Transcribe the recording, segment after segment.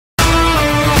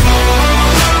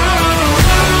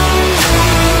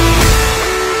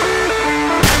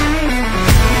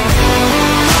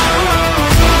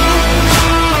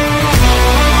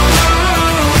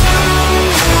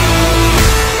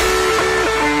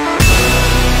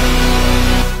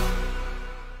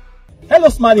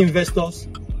smart investors?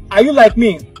 Are you like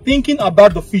me, thinking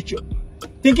about the future?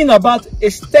 Thinking about a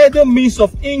steady means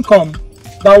of income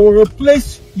that will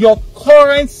replace your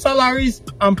current salaries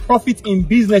and profit in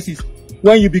businesses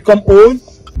when you become old?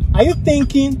 Are you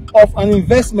thinking of an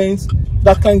investment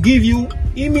that can give you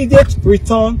immediate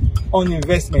return on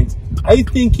investment? Are you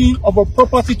thinking of a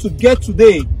property to get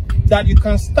today that you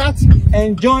can start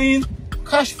enjoying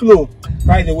cash flow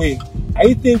right away? Are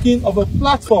you thinking of a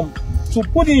platform to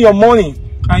put in your money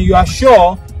and you are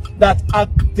sure that at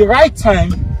the right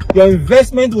time your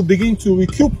investment will begin to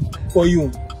recoup for you?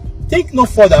 Think no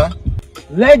further.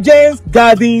 Legends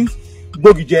Gardens,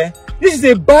 Bogije. This is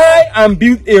a buy and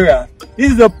build area.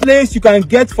 This is a place you can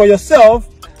get for yourself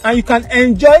and you can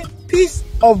enjoy peace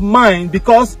of mind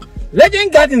because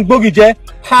Legend Gardens Bogije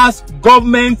has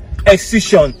government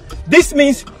EXCISION. This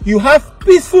means you have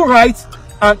peaceful rights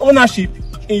and ownership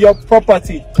in your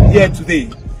property here today.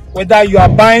 Whether you are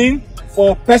buying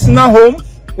for personal home,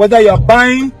 whether you are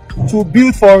buying to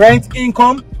build for rent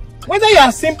income, whether you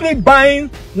are simply buying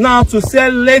now to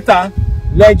sell later,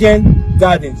 Legend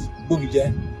Gardens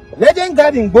Bogije. Legend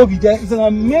Gardens Bogije is an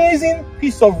amazing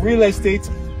piece of real estate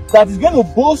that is going to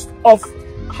boast of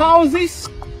houses,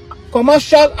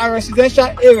 commercial and residential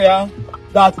area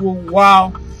that will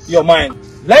wow your mind.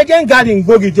 Legend Gardens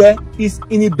Bogije is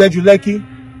in Ibeju, Lekki.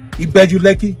 Ibeju,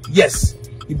 Lekki, yes.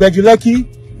 Ibeju,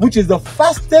 Lekki, which is the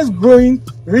fastest growing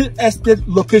real estate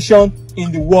location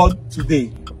in the world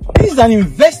today. This is an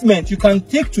investment you can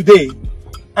take today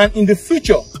and in the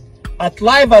future, at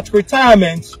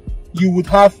retirement, you would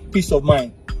have peace of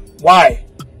mind. Why?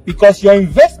 Because your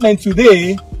investment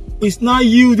today is now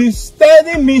yielding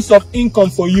steady means of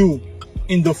income for you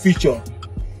in the future.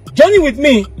 Journey with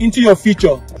me into your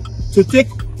future to take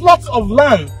plots of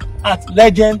land at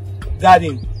Legend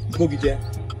Gardens Bogije.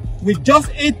 With just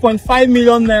 8.5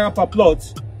 million naira per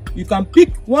plot, you can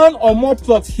pick one or more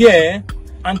plots here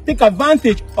and take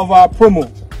advantage of our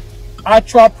promo.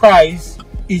 Actual price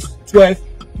is 12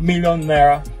 million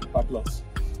naira per plot.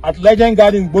 At Legend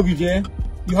Gardens Bogije,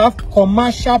 you have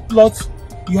commercial plots,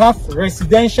 you have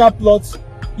residential plots.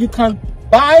 You can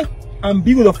buy and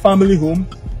build a family home.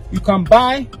 You can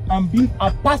buy and build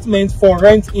apartments for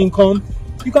rent income.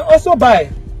 You can also buy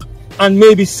and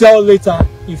maybe sell later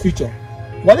in future.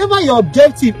 Whatever your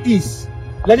objective is,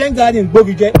 Legend Gardens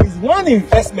Bogije is one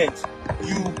investment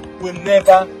you will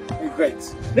never regret.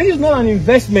 This is not an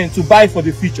investment to buy for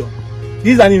the future.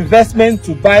 This is an investment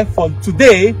to buy for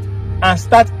today and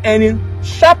start earning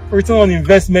sharp return on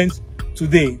investment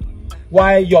today,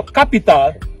 while your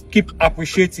capital keep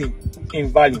appreciating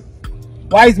in value.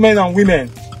 Wise men and women,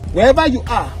 wherever you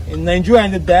are in Nigeria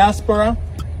and the diaspora,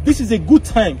 this is a good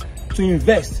time to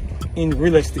invest in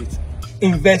real estate.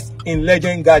 Invest in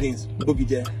Legend Gardens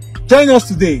Bogije. Join us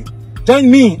today. Join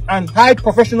me and high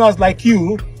professionals like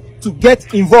you to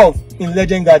get involved in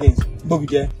Legend Gardens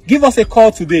Bogije. Give us a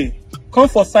call today. Come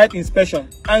for site inspection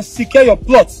and secure your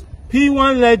plots.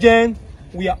 P1 Legend,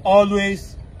 we are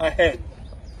always ahead.